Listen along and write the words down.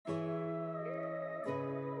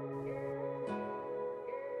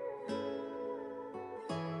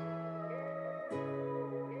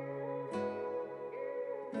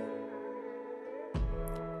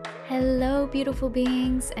Hello, beautiful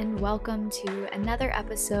beings, and welcome to another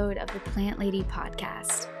episode of the Plant Lady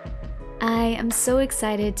podcast. I am so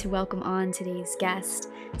excited to welcome on today's guest,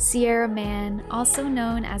 Sierra Mann, also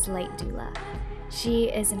known as Light Doula. She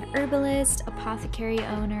is an herbalist, apothecary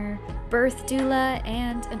owner, birth doula,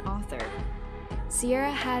 and an author. Sierra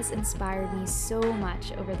has inspired me so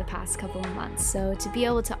much over the past couple of months, so to be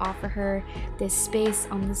able to offer her this space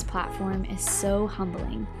on this platform is so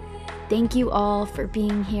humbling. Thank you all for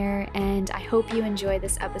being here, and I hope you enjoy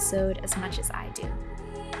this episode as much as I do.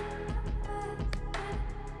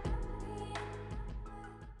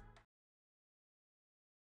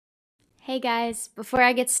 Hey guys, before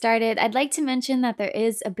I get started, I'd like to mention that there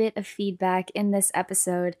is a bit of feedback in this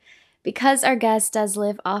episode. Because our guest does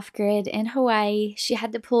live off-grid in Hawaii, she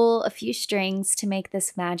had to pull a few strings to make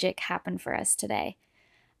this magic happen for us today.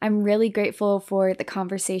 I'm really grateful for the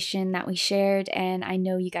conversation that we shared, and I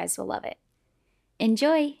know you guys will love it.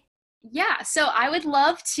 Enjoy! Yeah, so I would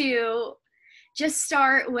love to just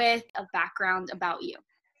start with a background about you.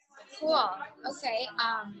 Cool. Okay.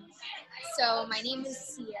 So my name is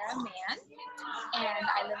Sierra Mann, and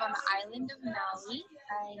I live on the island of Maui.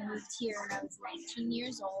 I moved here when I was 19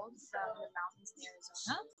 years old from the mountains in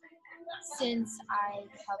Arizona. Since I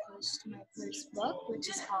published my first book, which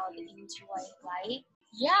is called Into White Light,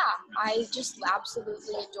 yeah, I just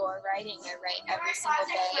absolutely adore writing. I write every single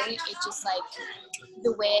day. It just like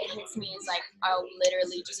the way it hits me is like I'll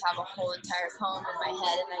literally just have a whole entire poem in my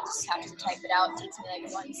head and I just have to type it out. It takes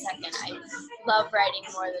me like 1 second. I love writing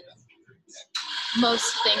more than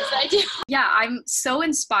most things I do. Yeah, I'm so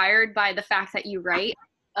inspired by the fact that you write.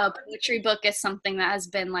 A poetry book is something that has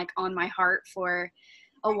been like on my heart for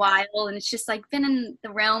a while, and it's just like been in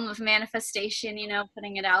the realm of manifestation,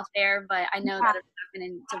 putting it out there, but I know that it's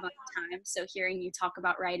happened in divine time. So hearing you talk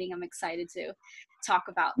about writing, I'm excited to talk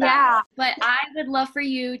about that. Yeah. But I would love for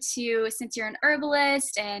you to, since you're an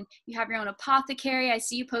herbalist and you have your own apothecary, I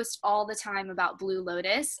see you post all the time about Blue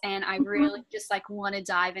Lotus, and I really just like want to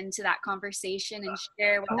dive into that conversation and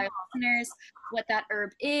share with our listeners what that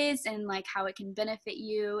herb is and like how it can benefit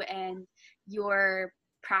you and your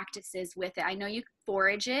practices with it. I know you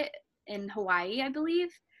forage it in Hawaii, I believe.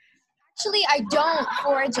 Actually, I don't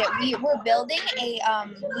forage it. We're building a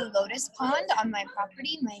blue lotus pond on my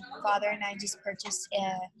property. My father and I just purchased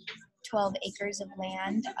 12 acres of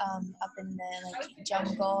land up in the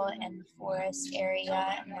jungle and forest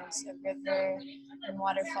area, and there's a river and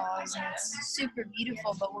waterfalls, and it's super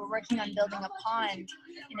beautiful. But we're working on building a pond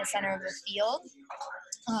in the center of a field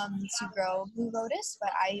to grow blue lotus.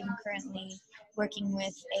 But I am currently working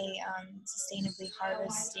with a sustainably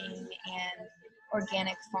harvesting and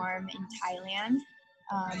organic farm in Thailand.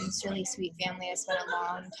 It's a really sweet family. I spent a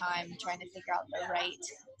long time trying to figure out the right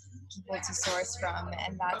people to source from,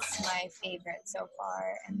 and that's my favorite so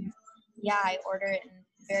far. And yeah, I order it in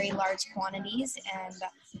very large quantities, and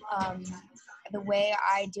the way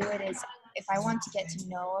I do it is if I want to get to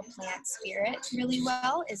know a plant spirit really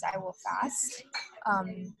well is I will fast,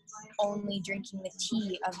 only drinking the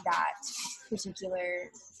tea of that particular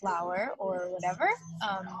flower or whatever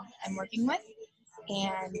I'm working with.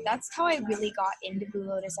 And that's how I really got into Blue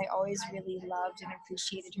Lotus. I always really loved and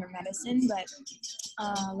appreciated her medicine, but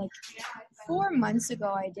like 4 months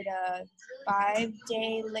ago, I did a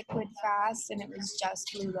 5-day liquid fast, and it was just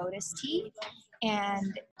Blue Lotus tea.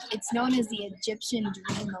 And it's known as the Egyptian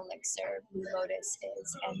dream elixir, Blue Lotus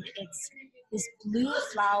is. And it's this blue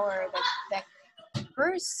flower that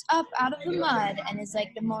bursts up out of the mud and is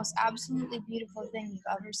like the most absolutely beautiful thing you've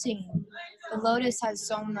ever seen. The lotus has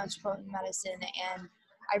so much potent medicine, and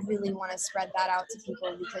I really want to spread that out to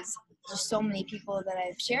people because there's so many people that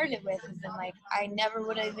I've shared it with have been like, I never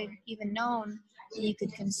would have even known that you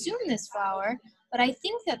could consume this flower. But I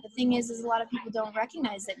think that the thing is a lot of people don't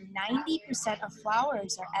recognize that 90% of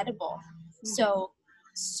flowers are edible. So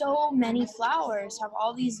many flowers have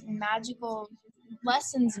all these magical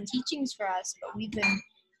lessons and teachings for us, but we've been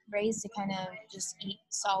raised to kind of just eat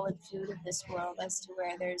solid food of this world, as to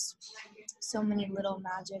where there's so many little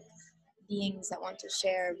magic beings that want to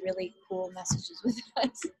share really cool messages with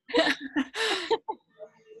us.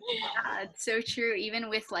 Yeah, it's so true. Even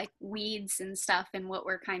with like weeds and stuff, and what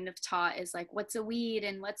we're kind of taught is like what's a weed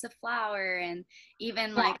and what's a flower, and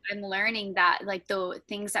even like I'm learning that like the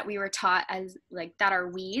things that we were taught as like that are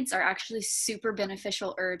weeds are actually super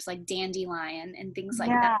beneficial herbs, like dandelion and things like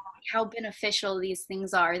that. How beneficial these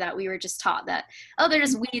things are that we were just taught that, oh, they're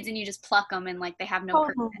just weeds and you just pluck them and like they have no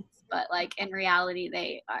purpose, but like in reality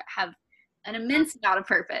they have an immense amount of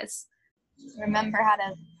purpose. remember how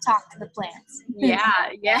to talk to the plants. Yeah,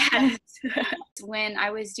 yes. When I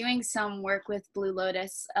was doing some work with Blue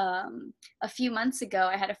Lotus a few months ago,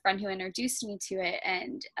 I had a friend who introduced me to it,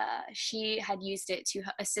 and she had used it to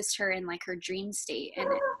assist her in like her dream state and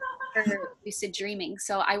her lucid dreaming.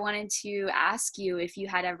 So I wanted to ask you if you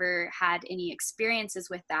had ever had any experiences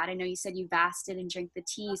with that. I know you said you fasted and drank the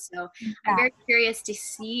tea, so I'm very curious to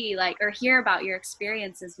see like or hear about your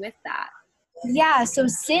experiences with that. Yeah, so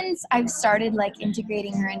since I've started like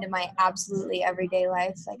integrating her into my absolutely everyday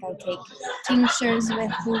life, like I take tinctures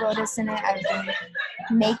with Blue Lotus in it. I've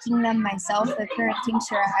been making them myself. The current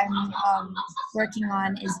tincture I'm working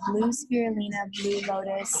on is Blue Spirulina, Blue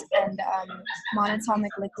Lotus, and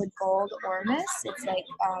monatomic liquid gold ormus. It's like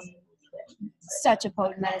such a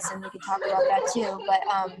potent medicine. We could talk about that too, but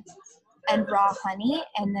and raw honey,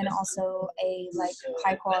 and then also a like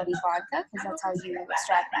high quality vodka, because that's how you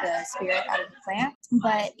extract the spirit out of the plant.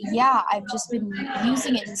 But yeah, I've just been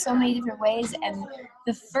using it in so many different ways. And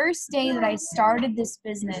the first day that I started this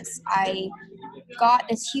business, I got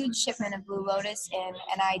this huge shipment of Blue Lotus in,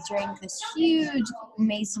 and I drank this huge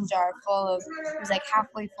mason jar full of, it was like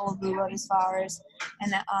halfway full of Blue Lotus flowers,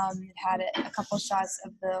 and it had a couple shots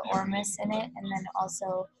of the ormus in it, and then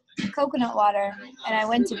also coconut water. And I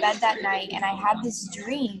went to bed that night, and I had this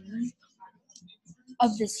dream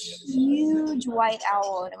of this huge white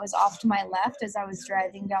owl, and it was off to my left as I was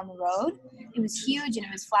driving down the road. It was huge, and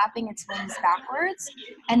it was flapping its wings backwards,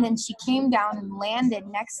 and then she came down and landed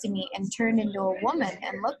next to me and turned into a woman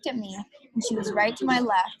and looked at me, and she was right to my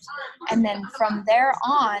left. And then from there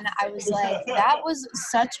on, I was like, that was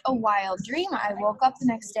such a wild dream. I woke up the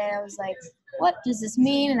next day, I was like, what does this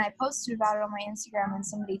mean? And I posted about it on my Instagram, and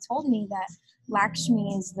somebody told me that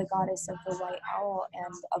Lakshmi is the goddess of the white owl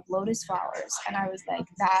and of lotus flowers. And I was like,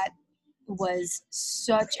 that was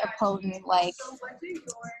such a potent, like,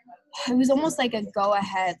 it was almost like a go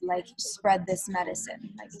ahead, like spread this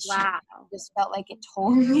medicine. Like, Wow. Just felt like it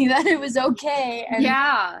told me that it was okay. And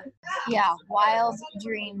Yeah, wild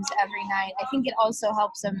dreams every night. I think it also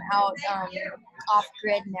helps them out off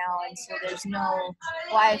grid now, and so there's no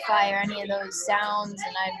Wi-Fi or any of those sounds,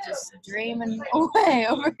 and I'm just dreaming away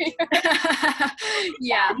over here.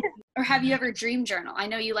 yeah. Or have you ever dream journal? I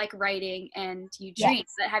know you like writing and you dream,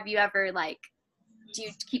 Yes. but have you ever like, do you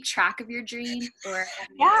keep track of your dreams or?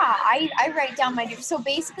 Yeah, I write down my dreams. So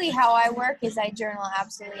basically how I work is I journal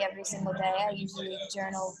absolutely every single day. I usually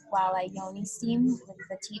journal while I yoni steam with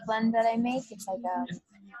the tea blend that I make.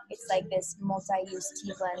 It's like this multi-use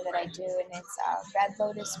tea blend that I do, and it's red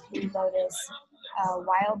lotus, blue lotus,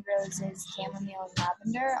 wild roses, chamomile, and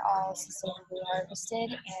lavender, all sustainably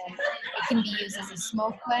harvested, and it can be used as a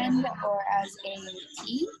smoke blend or as a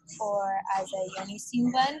tea or as a yoni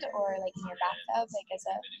steam blend, or like in your bathtub, like as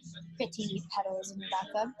a pretty petals in your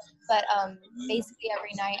bathtub. But basically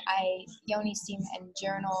every night I yoni steam and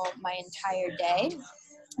journal my entire day,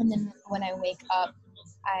 and then when I wake up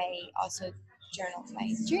I also journal my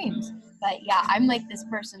dreams. But yeah, I'm like this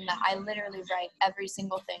person that I literally write every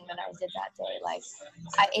single thing that I did that day. Like,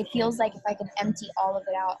 it feels like if I can empty all of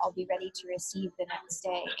it out, I'll be ready to receive the next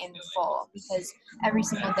day in full, because every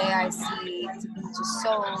single day I see to be just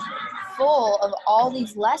so full of all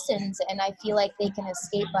these lessons, and I feel like they can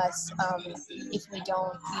escape us if we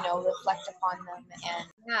don't, reflect upon them. And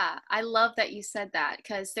Yeah, I love that you said that,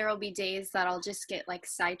 because there will be days that I'll just get like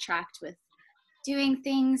sidetracked with doing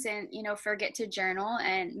things and forget to journal,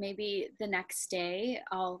 and maybe the next day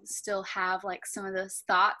I'll still have like some of those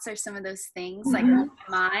thoughts or some of those things like on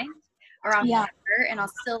my mind or on paper, and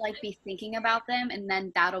I'll still like be thinking about them, and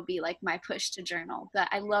then that'll be like my push to journal. But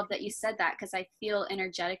I love that you said that, because I feel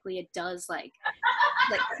energetically it does like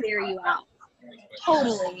clear you out.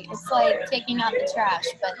 Totally. It's like taking out the trash,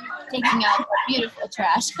 but taking out the beautiful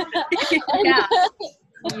trash.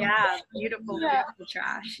 Yeah, beautiful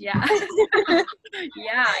trash. Yeah.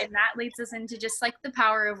 Yeah, and that leads us into just like the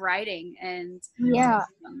power of writing, and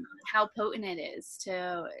how potent it is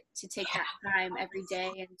to take that time every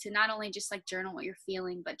day, and to not only just like journal what you're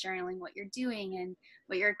feeling, but journaling what you're doing and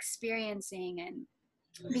what you're experiencing, and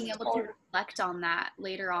being able to reflect on that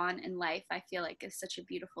later on in life, I feel like is such a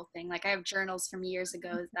beautiful thing. Like I have journals from years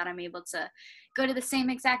ago that I'm able to go to the same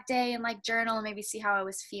exact day and like journal and maybe see how I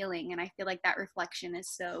was feeling. And I feel like that reflection is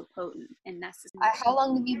so potent and necessary. How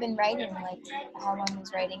long have you been writing? Like, how long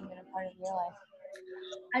has writing been a part of your life?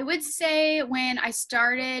 I would say when I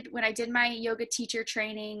did my yoga teacher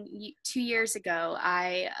training 2 years ago,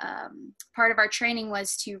 part of our training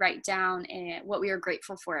was to write down what we were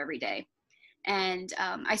grateful for every day. And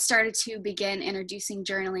I started to begin introducing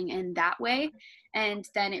journaling in that way. And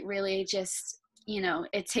then it really just you know,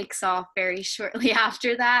 it takes off very shortly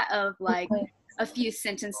after that, of like a few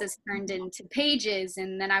sentences turned into pages.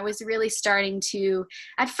 And then I was really starting to,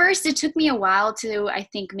 at first it took me a while to, I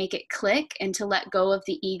think, make it click and to let go of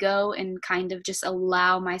the ego and kind of just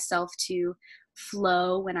allow myself to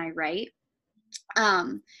flow when I write.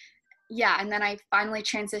 Yeah, and then I finally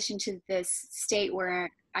transitioned to this state where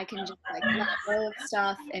I can just like let go of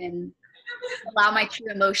stuff and allow my true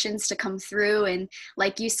emotions to come through, and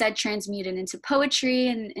like you said, transmute it into poetry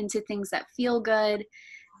and into things that feel good.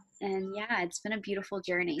 And yeah, it's been a beautiful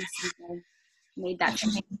journey since I made that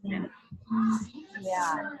transition.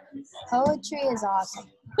 Yeah, poetry is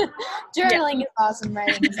awesome. Journaling is awesome.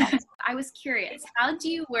 Writing is awesome. I was curious, how do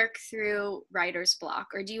you work through writer's block,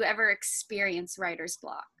 or do you ever experience writer's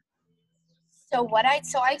block? So I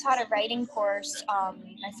taught a writing course,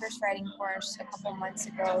 my first writing course a couple months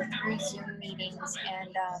ago through Zoom meetings,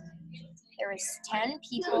 and there was 10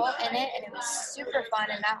 people in it, and it was super fun,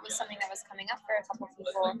 and that was something that was coming up for a couple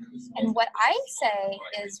people. And what I say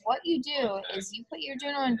is, what you do is you put your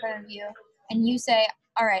journal in front of you, and you say,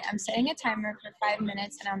 all right, I'm setting a timer for 5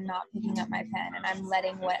 minutes, and I'm not picking up my pen, and I'm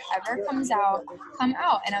letting whatever comes out, come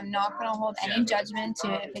out, and I'm not going to hold any judgment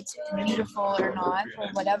to if it's beautiful or not, or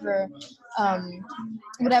whatever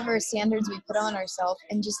standards we put on ourselves,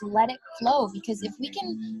 and just let it flow. Because if we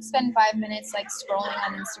can spend 5 minutes like scrolling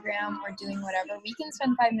on Instagram or doing whatever, we can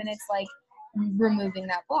spend 5 minutes like removing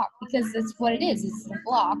that block, because that's what it is. It's the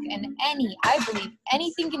block, and I believe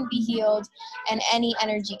anything can be healed and any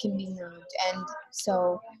energy can be moved. And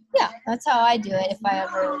so yeah, that's how I do it if I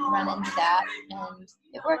ever run into that, and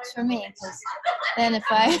it works for me, because then if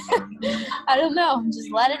I don't know,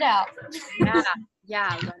 just let it out.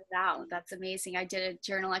 Yeah, let it out. That's amazing. I did a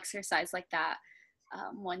journal exercise like that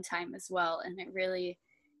one time as well, and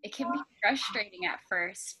it can be frustrating at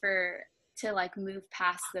first to like move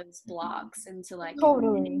past those blocks and to like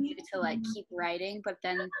continue to like keep writing, but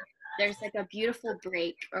then there's like a beautiful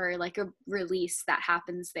break or like a release that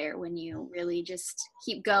happens there when you really just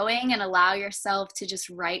keep going and allow yourself to just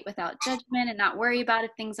write without judgment and not worry about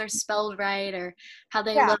if things are spelled right or how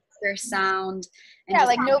they look or sound. And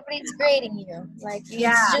like nobody's grading you. Like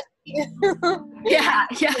it's just yeah,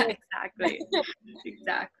 exactly.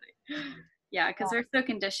 Yeah, because we're so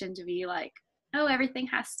conditioned to be like, oh, everything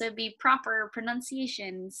has to be proper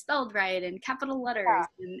pronunciation, spelled right, and capital letters,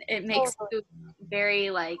 and it makes you very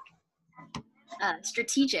like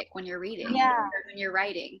strategic when you're reading, when you're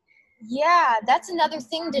writing. Yeah, that's another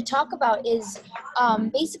thing to talk about is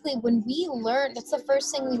basically when we learn, that's the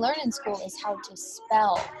first thing we learn in school is how to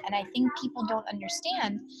spell. And I think people don't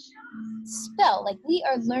understand spell. Like we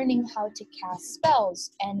are learning how to cast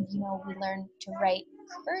spells, and we learn to write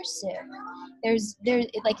cursive. There's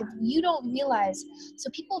like, if you don't realize, so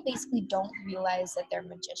people basically don't realize that they're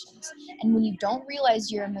magicians. And when you don't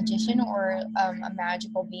realize you're a magician or a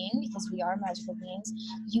magical being, because we are magical beings,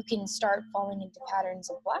 you can start falling into patterns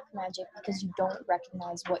of black magic because you don't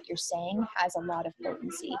recognize what you're saying has a lot of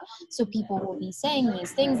potency. So people will be saying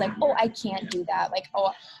these things like, oh, I can't do that. Like,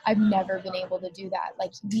 oh, I've never been able to do that.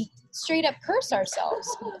 Like we straight up curse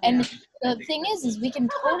ourselves. And the thing is we can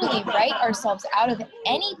totally write ourselves out of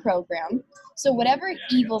any program. So whatever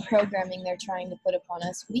evil programming they're trying to put upon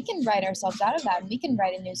us, we can write ourselves out of that, and we can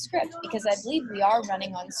write a new script, because I believe we are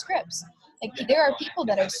running on scripts. Like there are people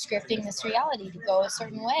that are scripting this reality to go a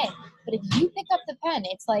certain way. But if you pick up the pen,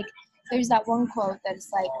 it's like, there's that one quote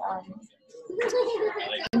that's like,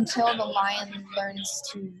 until the lion learns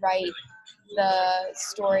to write, the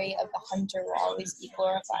story of the hunter will always be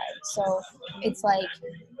glorified. So it's like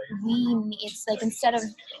instead of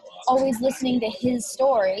always listening to his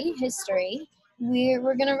history,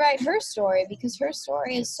 we're gonna write her story, because her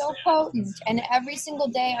story is so potent, and every single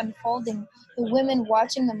day unfolding, the women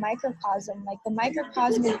watching the microcosm, like the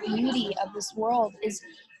microcosmic beauty of this world is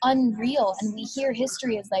unreal. And we hear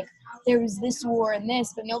history as like, there was this war and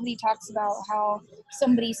this, but nobody talks about how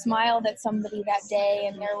somebody smiled at somebody that day,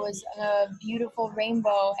 and there was a beautiful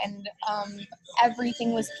rainbow, and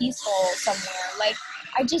everything was peaceful somewhere. Like,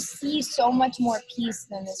 I just see so much more peace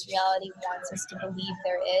than this reality wants us to believe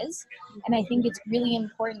there is. And I think it's really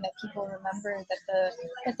important that people remember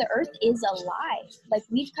that the earth is alive. Like,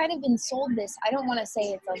 we've kind of been sold this, I don't want to say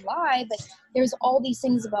it's a lie, but there's all these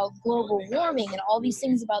things about global warming and all these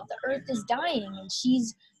things about the earth is dying and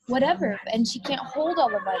she's whatever, and she can't hold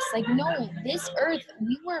all of us. Like, no, this earth,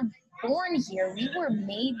 we were born here, we were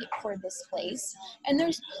made for this place, and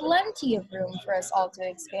there's plenty of room for us all to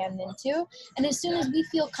expand into. And as soon as we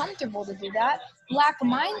feel comfortable to do that, black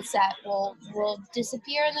mindset will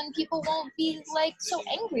disappear, and then people won't be like so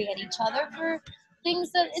angry at each other for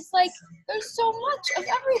things that it's like there's so much of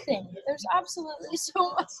everything. There's absolutely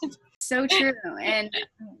so much. So true. And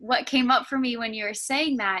what came up for me when you were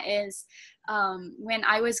saying that is when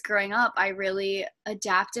I was growing up, I really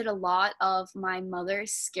adapted a lot of my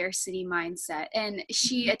mother's scarcity mindset. And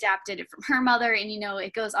she adapted it from her mother, and, you know,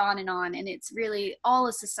 it goes on, and it's really all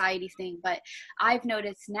a society thing. But I've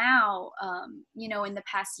noticed now, you know, in the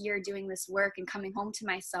past year doing this work and coming home to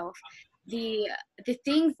myself, the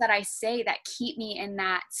things that I say that keep me in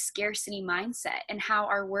that scarcity mindset, and how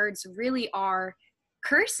our words really are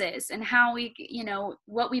curses, and how we, you know,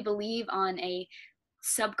 what we believe on a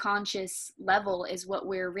subconscious level is what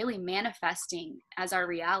we're really manifesting as our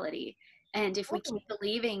reality. And if we keep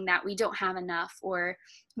believing that we don't have enough, or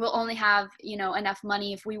we'll only have, you know, enough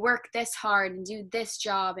money if we work this hard and do this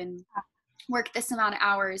job and work this amount of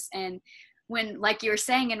hours, and when, like you were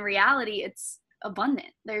saying, in reality it's abundant,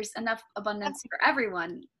 there's enough abundance for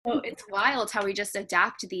everyone. So it's wild how we just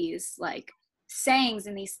adapt these like sayings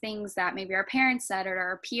and these things that maybe our parents said, or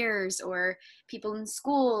our peers or people in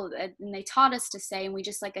school, and they taught us to say, and we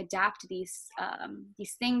just like adapt these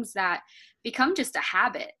things that become just a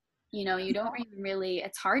habit. You know, you don't even really,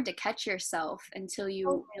 it's hard to catch yourself until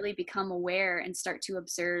you really become aware and start to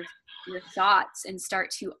observe your thoughts and start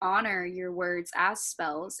to honor your words as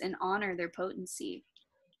spells and honor their potency.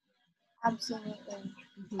 Absolutely.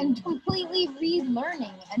 And completely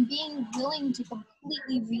relearning and being willing to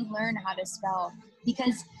completely relearn how to spell.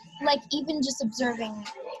 Because, like, even just observing,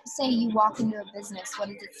 say you walk into a business, what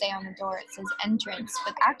does it say on the door? It says entrance,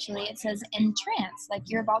 but actually it says entrance. Like,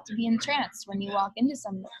 you're about to be entranced when you walk into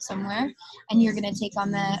somewhere, and you're going to take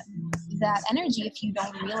on that energy if you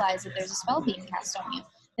don't realize that there's a spell being cast on you.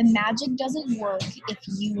 The magic doesn't work if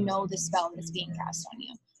you know the spell that's being cast on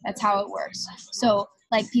you. That's how it works. So,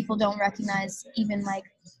 like, people don't recognize, even like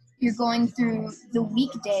you're going through the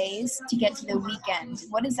weekdays to get to the weekend.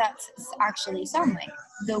 What does that actually sound like?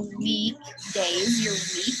 The weekdays, your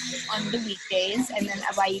week on the weekdays, and then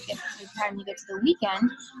by the time you get to the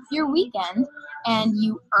weekend, your weekend, and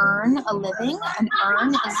you earn a living. An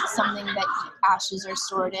urn is something that ashes are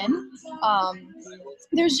stored in.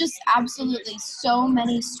 There's just absolutely so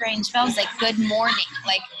many strange spells, like good morning,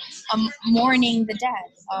 like mourning the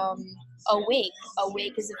dead.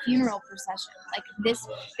 Awake is a funeral procession. Like this,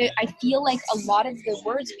 I feel like a lot of the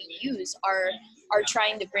words we use are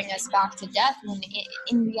trying to bring us back to death, when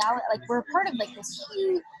in reality, like, we're a part of like this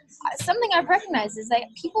huge, something I've recognized is that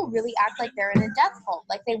people really act like they're in a death cult,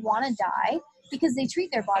 like they want to die because they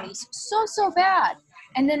treat their bodies so bad,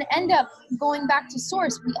 and then end up going back to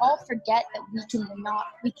source. We all forget that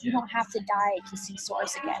we don't have to die to see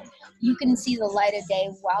source again. You can see the light of day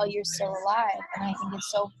while you're still alive, and I think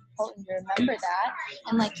it's so important to remember that.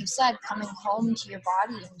 And like you said, coming home to your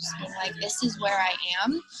body and just being like, this is where I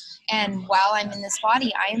am, and while I'm in this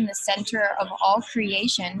body, I am the center of all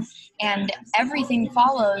creation, and everything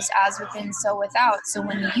follows as within, so without. So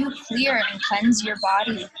when you clear and cleanse your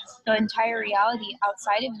body, the entire reality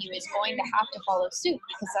outside of you is going to have to follow suit,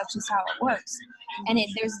 because that's just how it works. And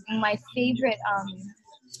there's my favorite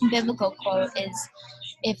biblical quote is,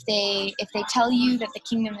 if they tell you that the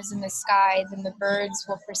kingdom is in the sky, then the birds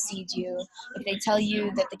will precede you. If they tell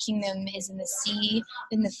you that the kingdom is in the sea,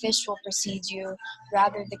 then the fish will precede you.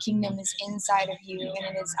 Rather, the kingdom is inside of you,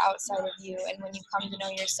 and it is outside of you. And when you come to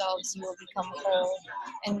know yourselves, you will become whole.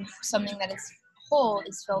 And something that is whole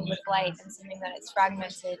is filled with light, and something that is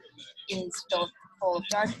fragmented is full of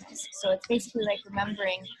darkness. So it's basically like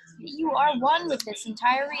remembering that you are one with this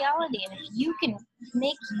entire reality, and if you can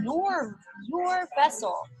make your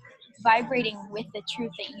vessel vibrating with the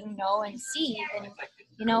truth that you know and see, then,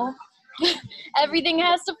 you know, everything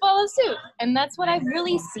has to follow suit. And that's what I've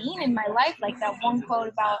really seen in my life. Like that one quote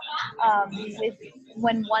about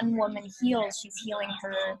when one woman heals, she's healing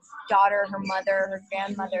her daughter, her mother, her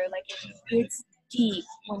grandmother. Like, it's deep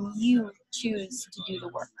when you choose to do the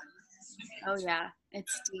work. Oh yeah,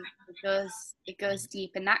 it's deep. It goes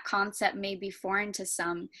deep. And that concept may be foreign to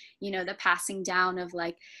some, you know, the passing down of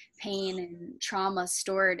like pain and trauma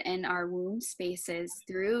stored in our womb spaces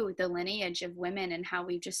through the lineage of women, and how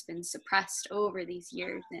we've just been suppressed over these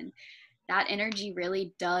years. And that energy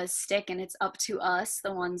really does stick, and it's up to us,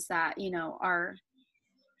 the ones that, you know,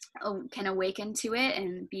 can awaken to it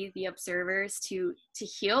and be the observers to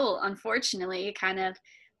heal. Unfortunately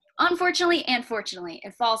and fortunately,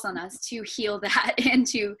 it falls on us to heal that and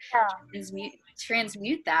to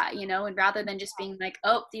transmute that, you know. And rather than just being like,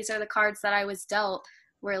 oh, these are the cards that I was dealt,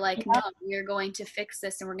 we're like, no, we're going to fix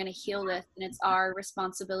this and we're going to heal this, and it's our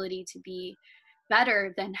responsibility to be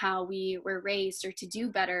better than how we were raised, or to do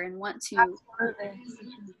better and want to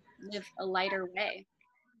live a lighter way.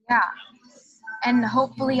 Yeah. and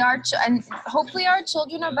hopefully hopefully our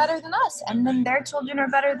children are better than us, and then their children are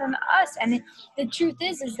better than us. And the truth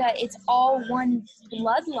is that it's all one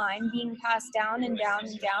bloodline being passed down and down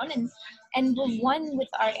and down, and we're one with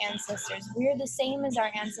our ancestors. We're the same as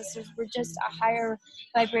our ancestors. We're just a higher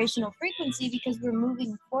vibrational frequency because we're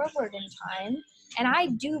moving forward in time. And I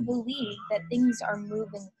do believe that things are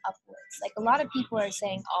moving upwards. Like, a lot of people are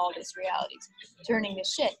saying, "Oh, this reality's turning to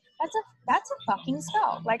shit." That's a fucking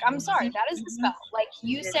spell. Like, I'm sorry, that is the spell. Like,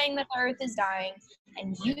 you saying that the earth is dying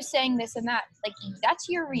and you saying this and that, like, that's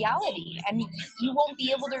your reality, and you won't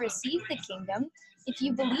be able to receive the kingdom if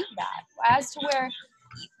you believe that. As to where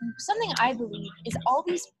something I believe is all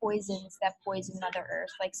these poisons that poison Mother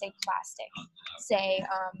Earth, like say plastic, say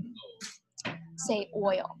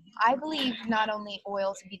oil. I believe not only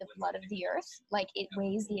oil to be the blood of the earth, like it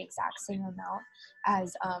weighs the exact same amount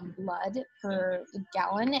as blood per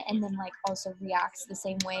gallon, and then like also reacts the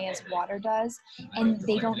same way as water does. And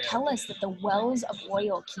they don't tell us that the wells of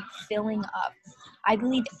oil keep filling up. I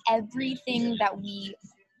believe everything that we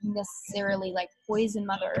necessarily like poison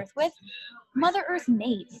Mother Earth with, Mother Earth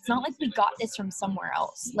made. It's not like we got this from somewhere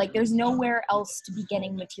else. Like, there's nowhere else to be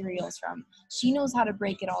getting materials from. She knows how to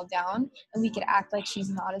break it all down, and we could act like she's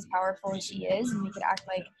not as powerful as she is, and we could act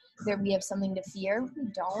like that we have something to fear. We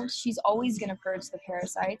don't. She's always going to purge the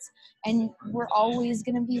parasites, and we're always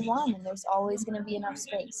going to be one, and there's always going to be enough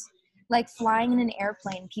space. Like flying in an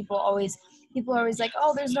airplane, people are always like,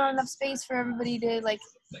 "Oh, there's not enough space for everybody to like."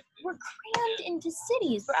 We're crammed into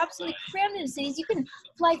cities. We're absolutely crammed into cities. You can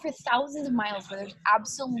fly for thousands of miles where there's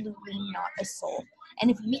absolutely not a soul. And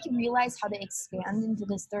if we can realize how to expand into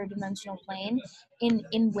this third dimensional plane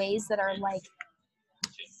in ways that are like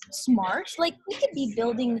smart, like we could be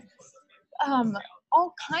building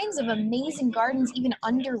all kinds of amazing gardens even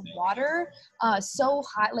underwater, so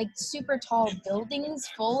high, like super tall buildings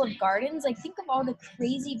full of gardens. Like, think of all the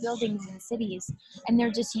crazy buildings in cities, and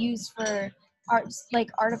they're just used for like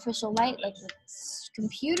artificial light, like with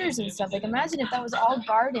computers and stuff. Like, imagine if that was all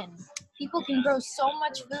garden. People can grow so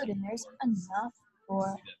much food, and there's enough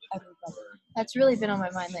for everybody. That's really been on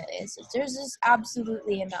my mind lately. There's just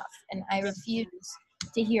absolutely enough, and I refuse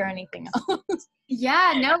to hear anything else.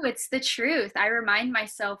 Yeah, no, it's the truth. I remind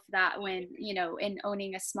myself that when, in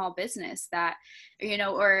owning a small business that,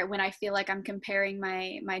 or when I feel like I'm comparing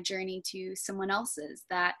my journey to someone else's,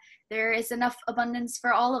 that there is enough abundance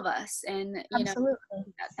for all of us. And, Absolutely.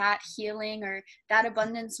 that healing or that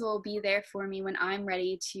abundance will be there for me when I'm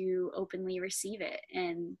ready to openly receive it.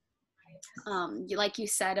 And like you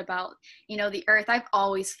said about, the earth, I've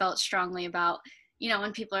always felt strongly about,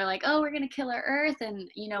 when people are like, "Oh, we're going to kill our earth," and,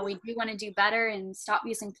 we do want to do better and stop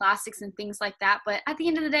using plastics and things like that. But at the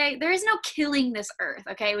end of the day, there is no killing this earth.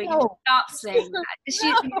 Okay. We can stop saying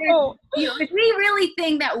that. No. If we really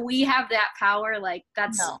think that we have that power, like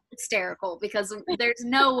that's hysterical, because there's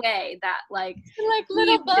no way that like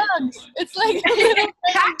little bugs. It's like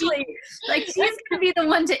exactly like she's going to be the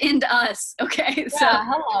one to end us. Okay. So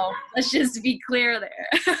hello. let's just be clear there.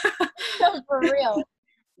 For real.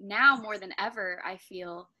 Now more than ever, I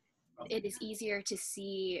feel it is easier to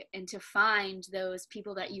see and to find those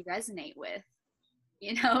people that you resonate with,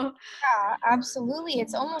 Yeah, absolutely.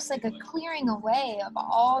 It's almost like a clearing away of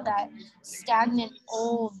all that stagnant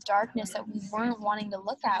old darkness that we weren't wanting to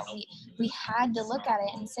look at. We had to look at it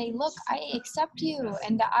and say, "Look, I accept you,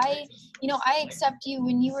 and I accept you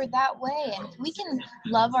when you were that way." And if we can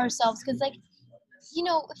love ourselves, because like,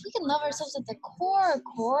 if we can love ourselves at the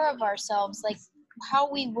core of ourselves, like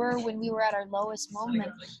how we were when we were at our lowest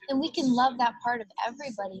moment, then we can love that part of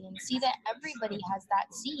everybody and see that everybody has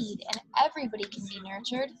that seed, and everybody can be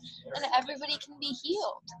nurtured, and everybody can be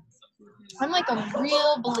healed. I'm like a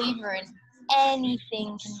real believer in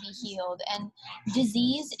anything can be healed, and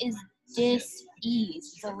disease is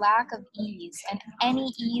dis-ease. It's a lack of ease, and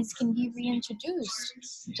any ease can be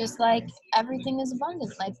reintroduced, just like everything is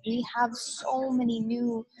abundant. Like, we have so many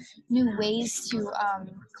new ways to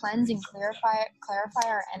cleanse and clarify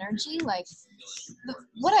our energy. Like,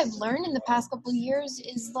 what I've learned in the past couple of years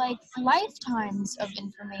is like lifetimes of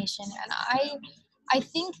information, and I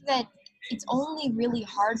think that it's only really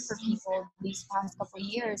hard for people these past couple of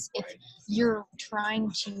years if you're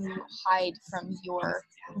trying to hide from your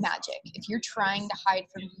magic. If you're trying to hide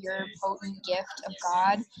from your potent gift of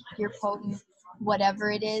God, your potent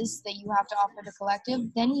whatever it is that you have to offer the collective,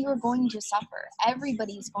 then you're going to suffer.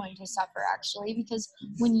 Everybody's going to suffer, actually, because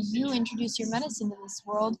when you introduce your medicine to this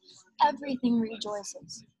world, everything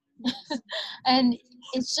rejoices. And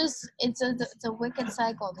it's a wicked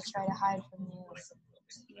cycle to try to hide from you.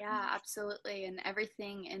 Yeah, absolutely. And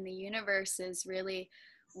everything in the universe is really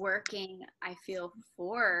working, I feel,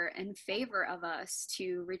 for in favor of us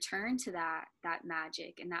to return to that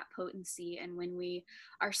magic and that potency. And when we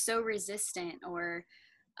are so resistant, or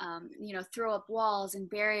throw up walls and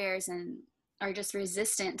barriers and are just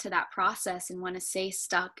resistant to that process and want to stay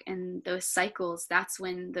stuck in those cycles, that's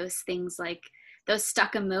when those things, like those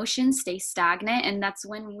stuck emotions, stay stagnant. And that's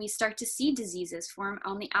when we start to see diseases form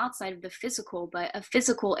on the outside of the physical. But a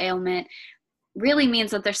physical ailment really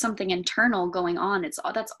means that there's something internal going on.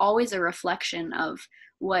 That's always a reflection of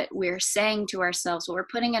what we're saying to ourselves, what we're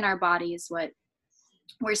putting in our bodies, what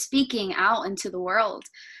we're speaking out into the world.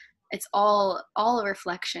 It's all a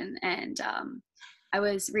reflection. And I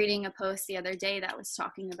was reading a post the other day that was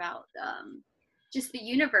talking about just the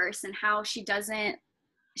universe, and how she doesn't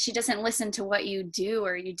listen to what you do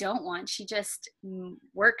or you don't want. She just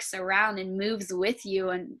works around and moves with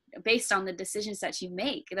you, and based on the decisions that you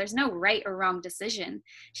make. There's no right or wrong decision.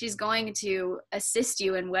 She's going to assist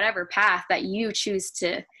you in whatever path that you choose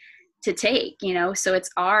to take, so it's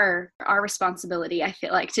our responsibility, I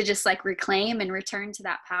feel like, to just like reclaim and return to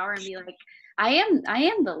that power and be like, I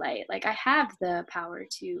am the light. Like, I have the power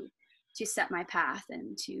to set my path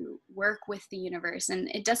and to work with the universe. And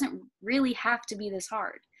it doesn't really have to be this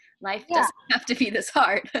hard. Life doesn't have to be this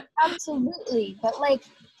hard. Absolutely. But like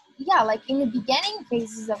in the beginning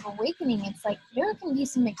phases of awakening, it's like there can be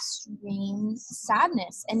some extreme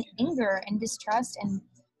sadness and anger and distrust and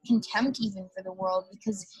contempt even for the world,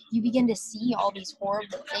 because you begin to see all these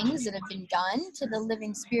horrible things that have been done to the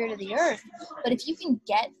living spirit of the earth. But if you can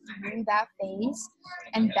get through that phase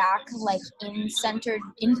and back like centered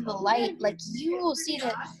into the light, like you will see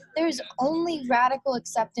that there's only radical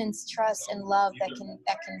acceptance, trust, and love that can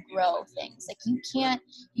grow things. Like you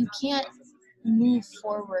can't move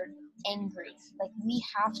forward angry. Like we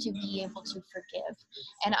have to be able to forgive.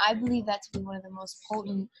 And I believe that to be one of the most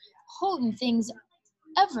potent things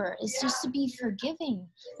ever, is just to be forgiving.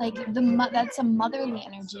 Like that's a motherly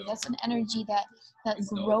energy. That's an energy that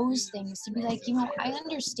grows things, to be like, I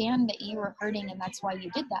understand that you were hurting and that's why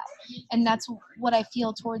you did that. And that's what I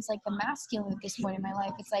feel towards like the masculine at this point in my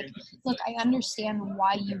life. It's like, look, I understand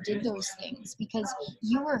why you did those things, because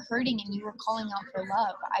you were hurting and you were calling out for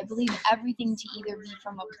love. I believe everything to either be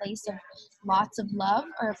from a place of lots of love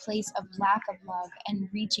or a place of lack of love and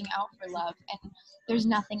reaching out for love. And there's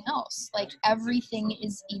nothing else. Like everything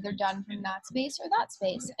is either done from that space or that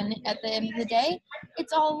space. And at the end of the day,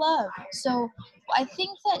 it's all love. So I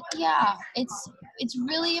think that, it's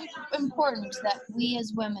really important that we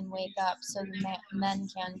as women wake up so the men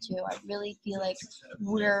can too. I really feel like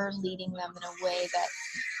we're leading them in a way that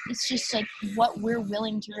it's just like what we're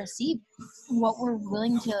willing to receive, what we're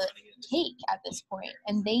willing to take at this point.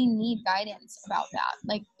 And they need guidance about that,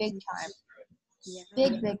 like big time. Yeah.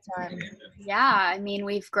 Big time. Yeah, I mean,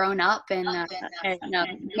 we've grown up in a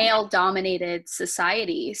male-dominated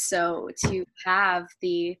society, so to have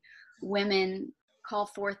the women call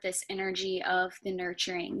forth this energy of the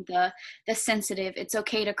nurturing, the sensitive, it's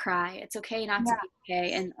okay to cry, it's okay not to be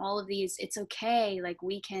okay, and all of these, it's okay, like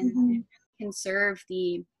we can serve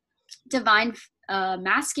the divine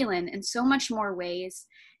masculine in so much more ways,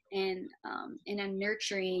 and in a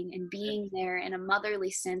nurturing and being there in a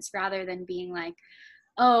motherly sense, rather than being like,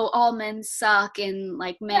 oh, all men suck and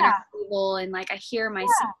like men are evil. And like I hear my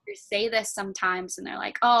sisters say this sometimes, and they're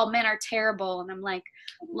like, oh, men are terrible. And I'm like,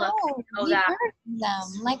 look, we birth them.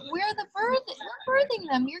 Like we're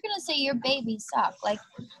birthing them. You're gonna say your babies suck. Like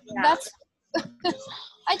that's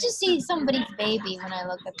I just see somebody's baby when I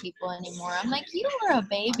look at people anymore. I'm like, you were a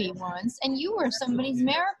baby once, and you were somebody's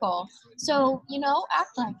miracle. So,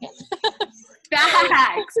 act like it.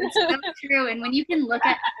 Facts. It's so true. And when you can look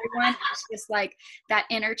at everyone, it's just like that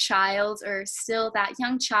inner child, or still that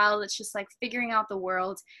young child that's just like figuring out the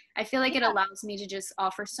world. I feel like it allows me to just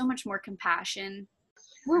offer so much more compassion.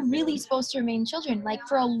 We're really supposed to remain children, like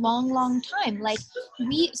for a long, long time. Like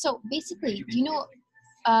so basically, do you know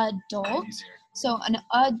adult? So an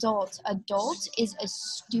adult is a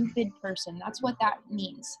stupid person. That's what that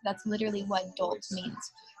means. That's literally what adult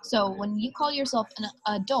means. So when you call yourself an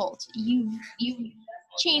adult, you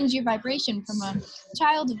change your vibration from a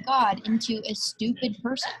child of God into a stupid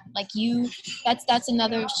person. Like that's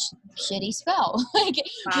another shitty spell. Like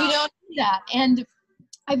we don't do that. And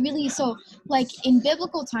I really, so like in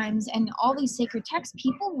biblical times and all these sacred texts,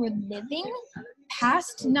 people were living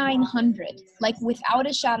past 900, like without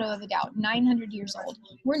a shadow of a doubt, 900 years old,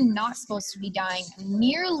 we're not supposed to be dying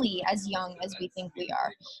nearly as young as we think we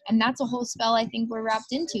are. And that's a whole spell I think we're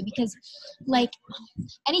wrapped into, because like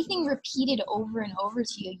anything repeated over and over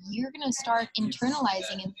to you, you're going to start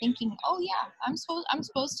internalizing and thinking, oh yeah, I'm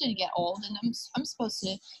supposed to get old, and I'm supposed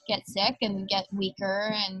to get sick and get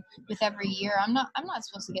weaker, and with every year I'm not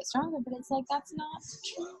supposed to get stronger. But it's like, that's not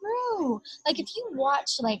true. Like if you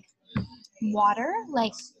watch like water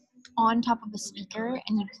like on top of a speaker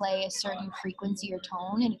and you play a certain frequency or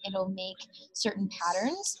tone and it'll make certain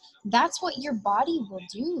patterns, that's what your body will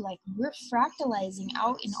do. Like we're fractalizing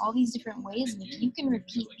out in all these different ways, and if you can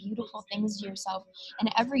repeat beautiful things to yourself,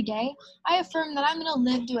 and every day I affirm that I'm going to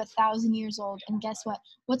live to 1,000 years old, and guess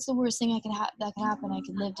what's the worst thing that could happen? I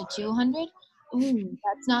could live to 200. Ooh,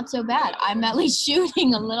 that's not so bad. I'm at least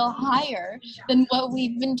shooting a little higher than what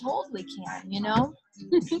we've been told we can, you know?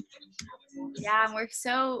 Yeah, and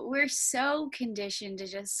we're so conditioned to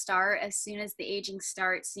just start as soon as the aging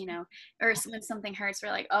starts, you know, or when something hurts, we're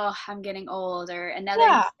like, oh, I'm getting old, or another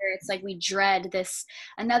year, it's like we dread this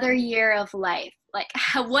another year of life. Like,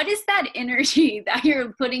 what is that energy that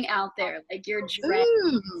you're putting out there? Like you're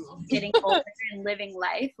dreading getting older and living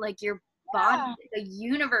life. Like your body, the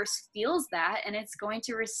universe feels that, and it's going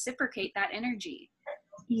to reciprocate that energy.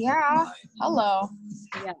 Yeah. Hello.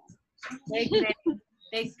 Yeah.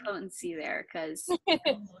 Big potency there, because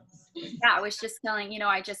I was just telling, you know,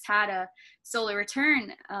 I just had a solar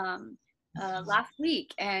return last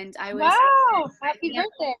week, and I was happy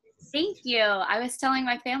birthday. Thank you. I was telling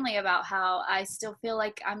my family about how I still feel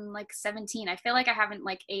like I'm like 17. I feel like I haven't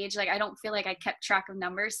like aged. Like I don't feel like I kept track of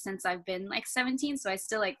numbers since I've been like 17. So I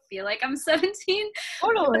still like feel like I'm 17.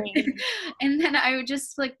 Totally. And then I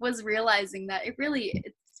just like was realizing that it really,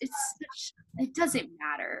 it doesn't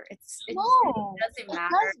matter. It doesn't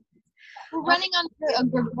matter. We're running on a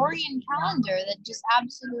Gregorian calendar that just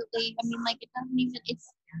absolutely, I mean, like it doesn't even, it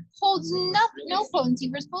holds no potency.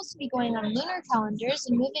 We're supposed to be going on lunar calendars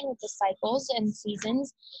and moving with the cycles and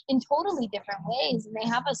seasons in totally different ways. And they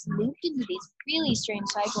have us looped into these really strange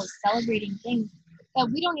cycles, celebrating things that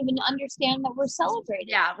we don't even understand that we're celebrating.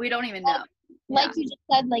 Yeah, we don't even know. Like you just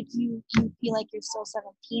said, like you feel like you're still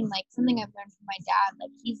 17. Like something I've learned from my dad,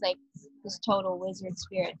 like he's like this total wizard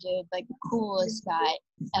spirit dude, like the coolest guy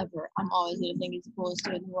ever. I'm always gonna think he's the coolest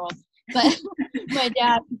dude in the world. But my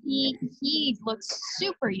dad, he looks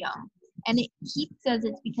super young, and he says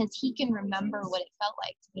it's because he can remember what it felt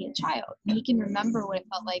like to be a child. And he can remember what it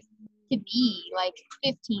felt like to be like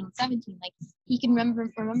 15, 17. Like he can remember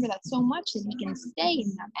that so much that he can stay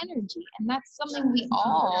in that energy. And that's something we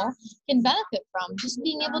all can benefit from, just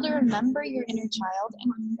being able to remember your inner child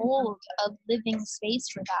and hold a living space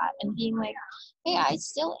for that, and being like, hey, I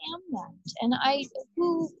still am that, and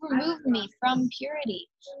who removed me from purity?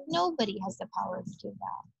 Nobody has the power to do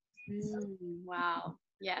that. Wow.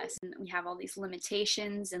 Yes. And we have all these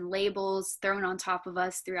limitations and labels thrown on top of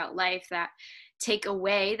us throughout life that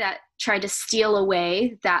try to steal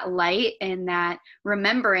away that light and that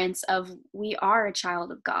remembrance of we are a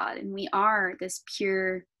child of God, and we are this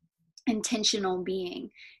pure, intentional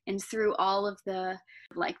being. And through all of the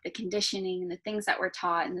conditioning and the things that we're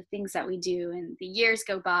taught and the things that we do, and the years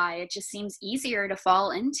go by, it just seems easier to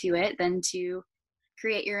fall into it than to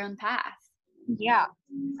create your own path. Yeah,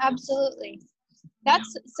 absolutely.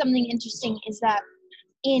 That's something interesting, is that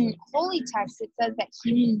in holy text, it says that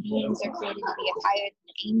human beings are created to be higher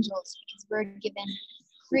than angels, because we're given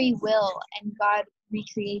free will, and God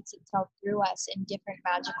recreates itself through us in different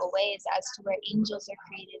magical ways, as to where angels are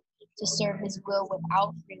created to serve his will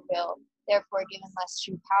without free will, therefore given less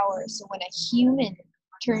true power. So when a human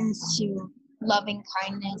turns to loving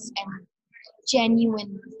kindness and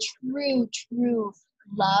genuine, true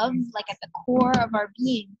love, like at the core of our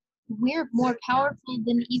being, we're more powerful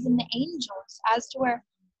than even the angels, as to where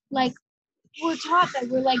like we're taught that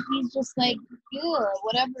we're like these just like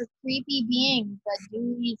whatever creepy beings that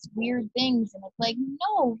do these weird things, and it's like,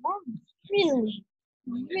 no, we're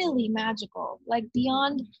really magical, like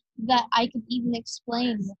beyond that I could even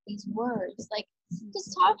explain with these words. Like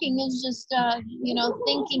just talking is just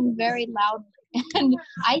thinking very loudly. And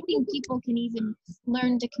I think people can even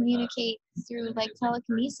learn to communicate through like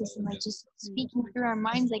telekinesis and like just speaking through our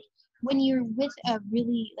minds. Like when you're with a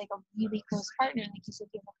really close partner, like you said,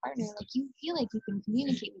 you have a partner, like you feel like you can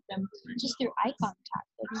communicate with them just through eye contact.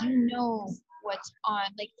 Like you know what's on.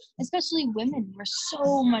 Like especially women, we're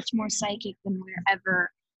so much more psychic than we're ever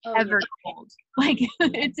told. Like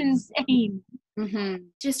it's insane. Mm-hmm.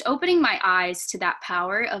 Just opening my eyes to that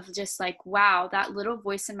power of just like, wow, that little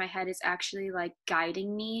voice in my head is actually like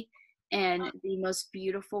guiding me in the most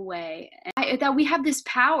beautiful way. That we have this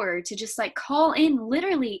power to just like call in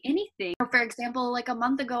literally anything. For example, like a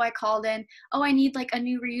month ago, I called in, oh, I need like a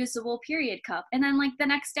new reusable period cup. And then like the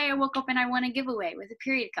next day I woke up and I won a giveaway with a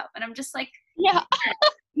period cup. And I'm just like, Yeah.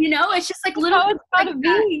 you know, it's just like That's little how it's like gotta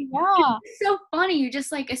that. be. Yeah. It's so funny. You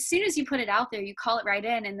just like, as soon as you put it out there, you call it right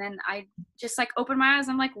in. And then I just like open my eyes.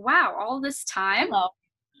 I'm like, wow, all this time. Hello.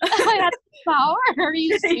 I had the power. Are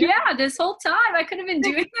you serious? Yeah, this whole time I could have been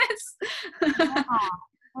doing this. Yeah,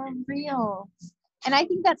 for real. And I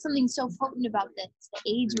think that's something so potent about this,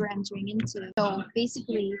 the age we're entering into. So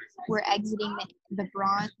basically, we're exiting the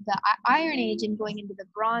Iron Age and going into the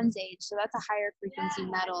Bronze Age. So that's a higher frequency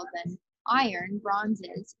metal than iron, bronze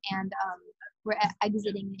is. And we're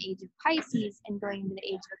exiting the age of Pisces and going into the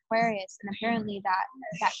age of Aquarius. And apparently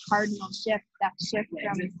that cardinal shift, that shift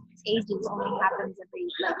from ages only happens every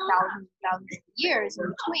like thousands of years in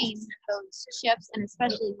between those shifts, and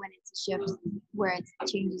especially when it's a shift where it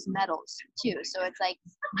changes metals too. So it's like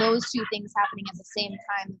those two things happening at the same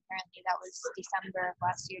time. Apparently that was December of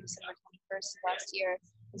last year, December 21st of last year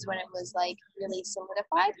is when it was like really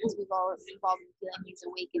solidified, because we've all been feeling these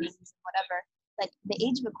awakenings and whatever. Like the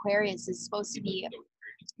age of Aquarius is supposed to be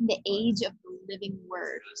the age of the living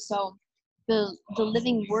word. So the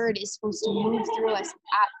living word is supposed to move through us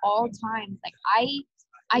at all times. Like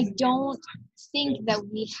I don't think that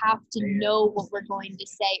we have to know what we're going to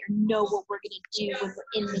say or know what we're going to do when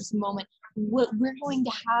we're in this moment. We're going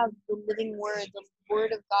to have the living word, the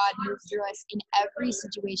word of God move through us in every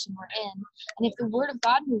situation we're in. And if the word of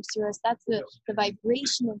God moves through us, that's the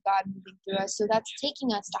vibration of God moving through us. So that's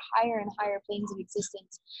taking us to higher and higher planes of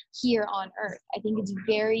existence here on earth. I think it's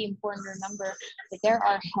very important to remember that there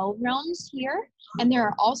are hell realms here, and there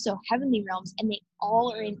are also heavenly realms, and they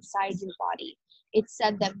all are inside your body. It's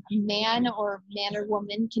said that man or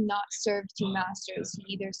woman cannot serve two masters.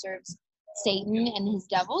 He either serves Satan and his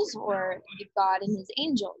devils or God and his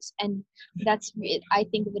angels. And that's, I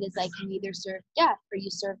think of it as like you either serve death or you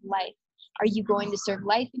serve life. Are you going to serve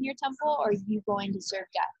life in your temple, or are you going to serve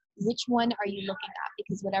death? Which one are you looking at?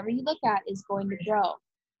 Because whatever you look at is going to grow.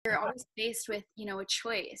 You're always faced with, a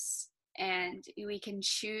choice, and we can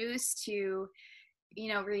choose to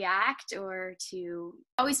react or to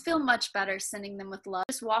always feel much better sending them with love.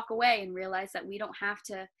 Just walk away and realize that we don't have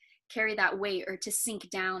to carry that weight or to sink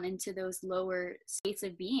down into those lower states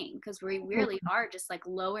of being, because we really are just like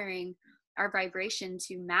lowering our vibration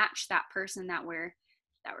to match that person that we're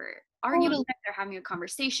arguing with or having a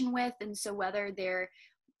conversation with. And so whether they're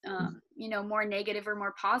more negative or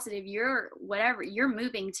more positive, you're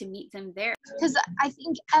moving to meet them there. Because I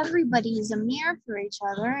think everybody is a mirror for each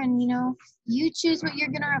other, and you choose what you're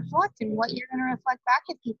going to reflect and what you're going to reflect back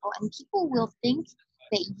at people, and people will think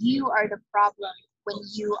that you are the problem when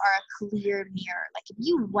you are a clear mirror. Like if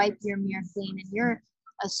you wipe your mirror clean and you're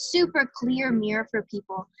a super clear mirror for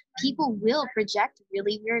people, people will project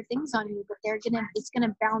really weird things on you, but it's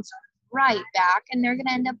gonna bounce right back, and they're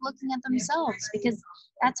gonna end up looking at themselves, because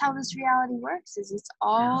that's how this reality works, is it's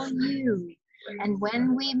all you. And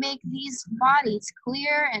when we make these bodies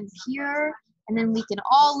clear and pure, and then we can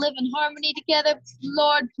all live in harmony together,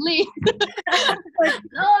 Lord, please.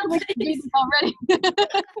 Lord, please. Already.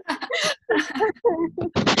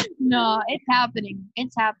 No, it's happening.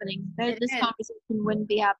 It's happening. This conversation wouldn't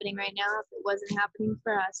be happening right now if it wasn't happening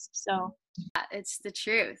for us. So it's the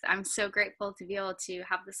truth. I'm so grateful to be able to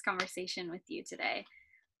have this conversation with you today.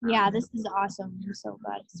 Yeah, this is awesome. I'm so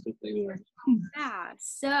glad to speak with you. Yeah.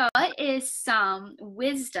 So what is some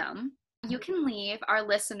wisdom you can leave our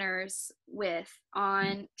listeners with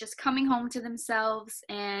on just coming home to themselves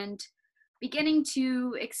and beginning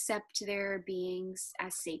to accept their beings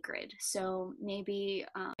as sacred? So maybe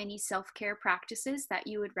any self-care practices that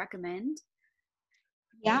you would recommend?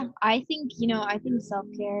 Yeah, I think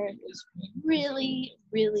self-care is really,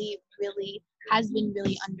 really, really has been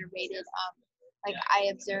really underrated. Like I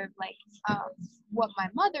observed what my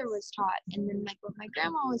mother was taught, and then like what my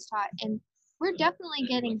grandma was taught, and we're definitely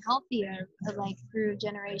getting healthier like through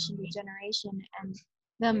generation to generation, and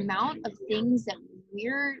the amount of things that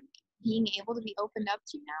we're being able to be opened up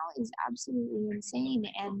to now is absolutely insane.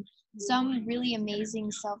 And some really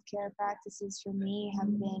amazing self-care practices for me have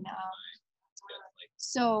been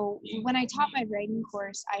so when I taught my writing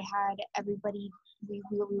course, I had everybody, we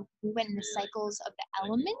went in the cycles of the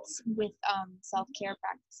elements with self-care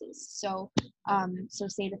practices. So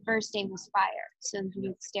say the first day was fire. So you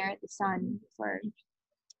would stare at the sun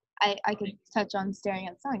I could touch on staring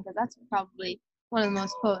at the sun, because that's probably one of the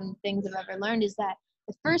most potent things I've ever learned, is that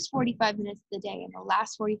the first 45 minutes of the day and the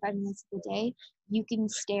last 45 minutes of the day, you can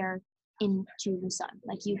stare into the sun.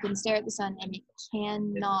 Like you can stare at the sun and it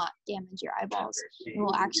cannot damage your eyeballs. It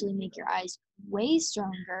will actually make your eyes way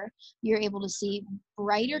stronger. You're able to see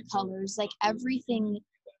brighter colors, like everything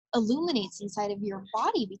illuminates inside of your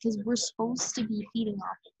body because we're supposed to be feeding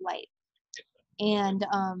off of light. And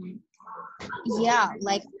yeah,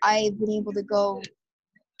 like I've been able to go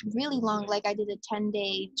really long, like I did a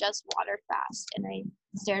 10-day just water fast, and I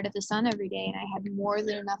stared at the sun every day, and I had more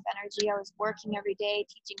than enough energy. I was working every day,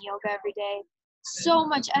 teaching yoga every day, so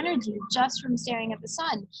much energy just from staring at the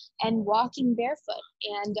sun and walking barefoot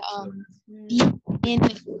and being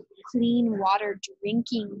in clean water,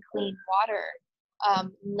 drinking clean water,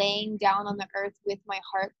 laying down on the earth with my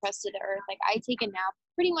heart pressed to the earth. Like I take a nap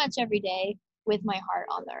pretty much every day with my heart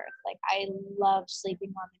on the earth. Like I love sleeping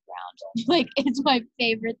on the ground. Like it's my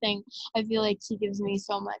favorite thing. I feel like she gives me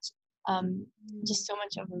so much, just so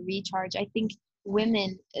much of a recharge. I think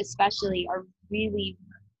women especially are really,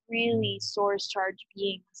 really source charged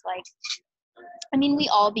beings. Like, I mean, we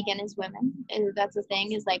all begin as women. That's the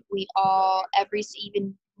thing, is like we all,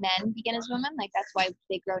 even men begin as women. Like that's why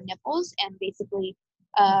they grow nipples, and basically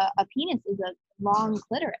a penis is a long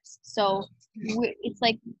clitoris. So it's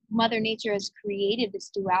like Mother Nature has created this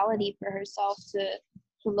duality for herself to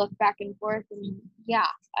look back and forth. And yeah,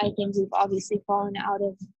 I think we've obviously fallen out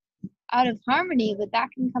of harmony, but that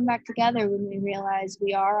can come back together when we realize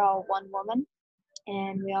we are all one woman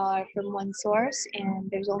and we all are from one source, and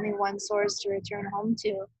there's only one source to return home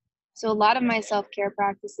to. So a lot of my self-care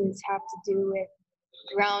practices have to do with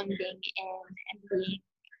grounding and being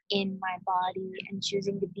in my body and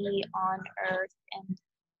choosing to be on earth and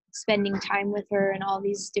spending time with her and all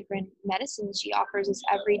these different medicines she offers us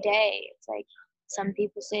every day. It's like some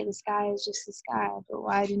people say the sky is just the sky, but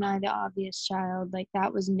why deny the obvious, child? Like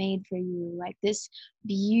that was made for you. Like this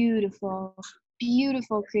beautiful,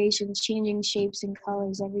 beautiful creation, changing shapes and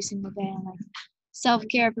colors every single day. And like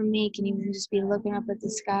self-care for me can even just be looking up at the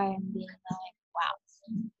sky and being like,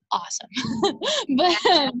 wow, awesome.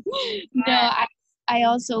 But no, I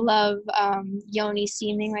also love yoni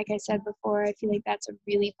steaming. Like I said before, I feel like that's a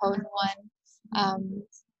really potent one.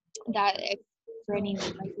 That for any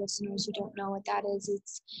like listeners who don't know what that is,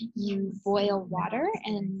 it's you boil water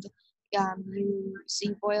and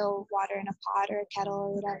you boil water in a pot or a kettle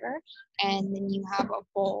or whatever, and then you have a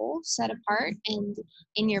bowl set apart, and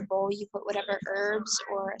in your bowl you put whatever herbs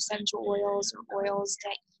or essential oils or oils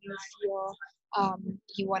that you feel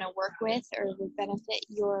you want to work with or would benefit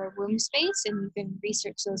your womb space, and you can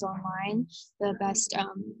research those online, the best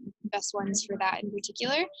ones for that in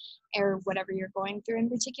particular, or whatever you're going through in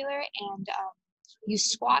particular. And you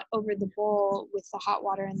squat over the bowl with the hot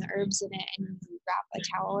water and the herbs in it, and you wrap a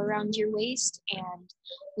towel around your waist and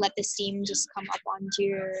let the steam just come up onto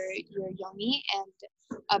your yoni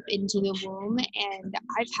and up into the womb. And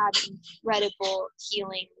I've had incredible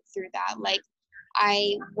healing through that. Like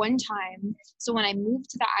one time, so when I moved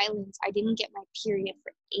to the islands, I didn't get my period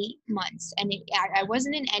for 8 months, and I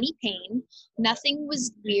wasn't in any pain. Nothing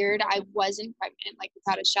was weird. I wasn't pregnant, like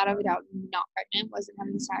without a shadow of a doubt, not pregnant, wasn't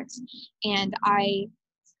having sex. And I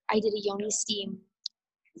did a yoni steam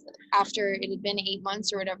after it had been 8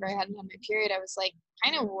 months or whatever. I hadn't had my period. I was like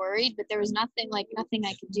kind of worried, but there was nothing I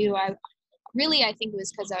could do. I think it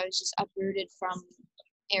was because I was just uprooted from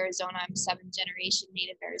Arizona. I'm 7th generation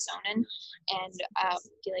native Arizonan, and I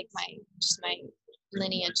feel like my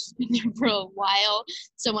lineage has been there for a while.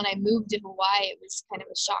 So when I moved to Hawaii, it was kind of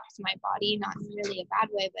a shock to my body, not in really a bad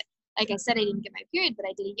way, but like I said, I didn't get my period, but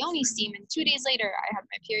I did a yoni steam, and 2 days later I had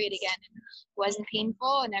my period again, and it wasn't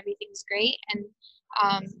painful, and everything's great. And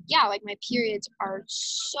yeah, like my periods are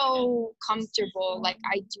so comfortable. Like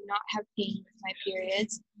I do not have pain with my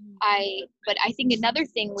periods. But I think another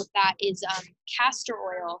thing with that is castor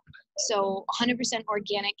oil. So 100%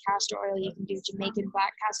 organic castor oil. You can do Jamaican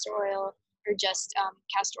black castor oil, or just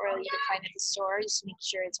castor oil you can find at the store, just to make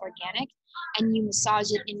sure it's organic. And you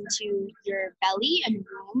massage it into your belly and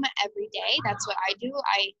womb every day. That's what I do.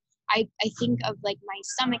 I think of like my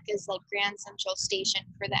stomach as like Grand Central Station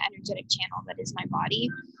for the energetic channel that is my body.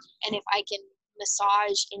 And if I can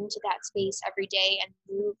massage into that space every day and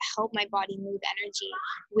help my body move energy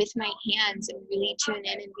with my hands and really tune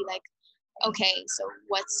in and be like, okay, so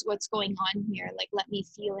what's going on here? Like, let me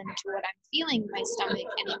feel into what I'm feeling in my stomach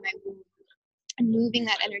and in my womb, and moving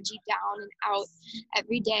that energy down and out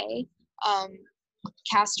every day.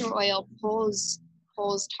 Castor oil pulls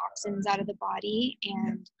toxins out of the body,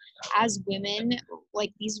 and as women,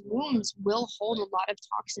 like these wombs will hold a lot of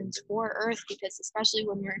toxins for earth, because especially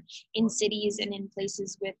when we're in cities and in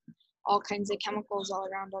places with all kinds of chemicals all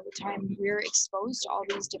around all the time, we're exposed to all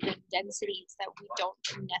these different densities that we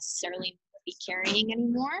don't necessarily be carrying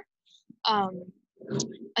anymore.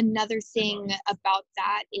 Another thing about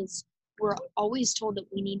that is we're always told that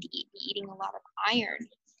we need to be eating a lot of iron,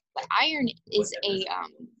 but iron is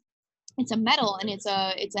it's a metal, and it's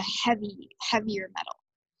a heavier metal.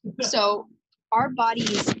 So our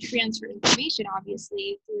bodies transfer information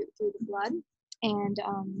obviously through the blood, and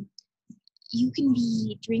you can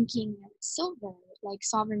be drinking silver, like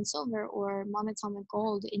sovereign silver or monatomic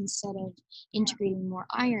gold, instead of integrating more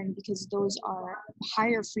iron, because those are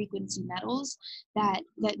higher frequency metals that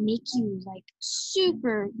make you like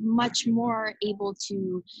super much more able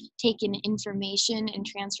to take in information and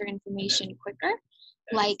transfer information quicker.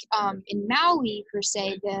 Like in Maui per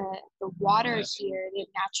se, the water here, the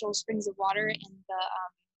natural springs of water in the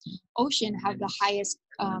ocean have the highest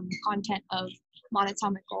content of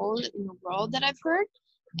monatomic gold in the world that I've heard.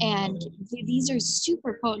 And these are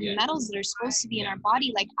super potent metals that are supposed to be in our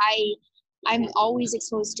body. Like I'm always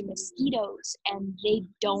exposed to mosquitoes, and they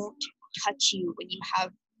don't touch you when you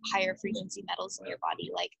have higher frequency metals in your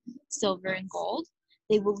body, like silver and gold.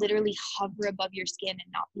 They will literally hover above your skin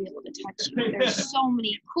and not be able to touch you. There's so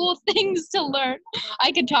many cool things to learn.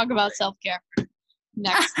 I could talk about self-care for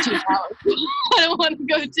next 2 hours. I don't want to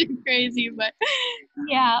go too crazy, but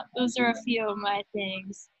yeah, those are a few of my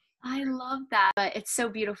things. I love that. But it's so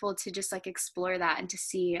beautiful to just like explore that and to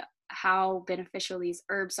see how beneficial these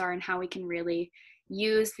herbs are and how we can really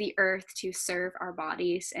use the earth to serve our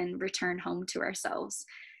bodies and return home to ourselves.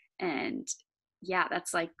 And yeah,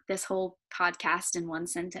 that's like this whole podcast in one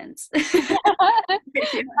sentence.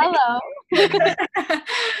 Hello. We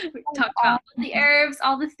talk about all the herbs,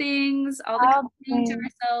 all the things, all the connecting to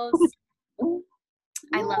ourselves.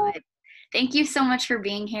 I love it. Thank you so much for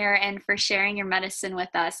being here and for sharing your medicine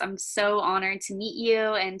with us. I'm so honored to meet you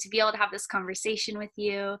and to be able to have this conversation with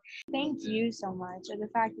you. Thank you so much. And the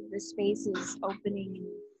fact that this space is opening,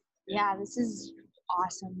 yeah, this is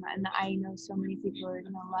awesome. And I know so many people are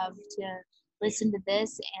going to love to listen to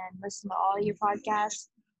this and listen to all your podcasts.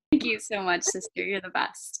 Thank you so much, sister. You're the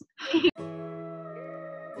best.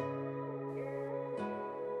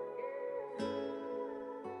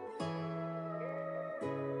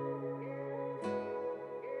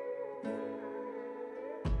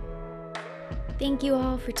 Thank you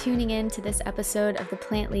all for tuning in to this episode of the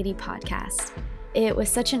Plant Lady podcast. It was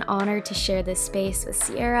such an honor to share this space with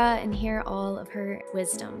Sierra and hear all of her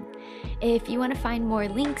wisdom. If you want to find more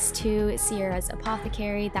links to Sierra's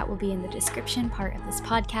apothecary, that will be in the description part of this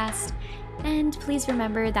podcast. And please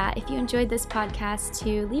remember that if you enjoyed this podcast,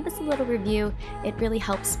 to leave us a little review. It really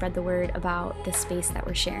helps spread the word about the space that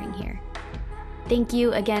we're sharing here. Thank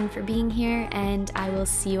you again for being here, and I will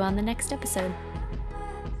see you on the next episode.